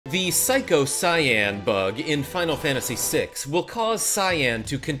The Psycho Cyan Bug in Final Fantasy VI will cause Cyan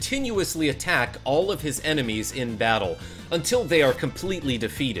to continuously attack all of his enemies in battle until they are completely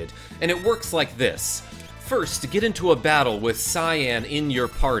defeated, and it works like this. First, get into a battle with Cyan in your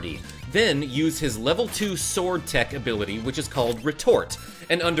party, then use his level 2 SwordTech ability, which is called Retort,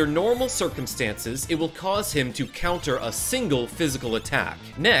 and under normal circumstances, it will cause him to counter a single physical attack.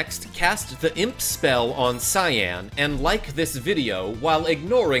 Next, cast the Imp spell on Cyan, and like this video while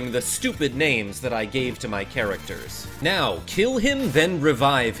ignoring the stupid names that I gave to my characters. Now, kill him, then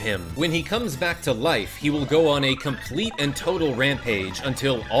revive him. When he comes back to life, he will go on a complete and total rampage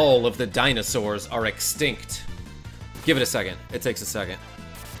until all of the dinosaurs are extinct. Give it a second. It takes a second.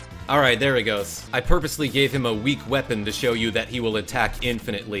 Alright, there he goes. I purposely gave him a weak weapon to show you that he will attack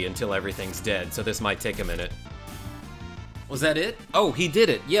infinitely until everything's dead, so this might take a minute. Was that it? Oh, he did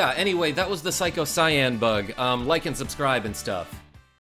it. Yeah, anyway, that was the Psycho Cyan Bug. Like and subscribe and stuff.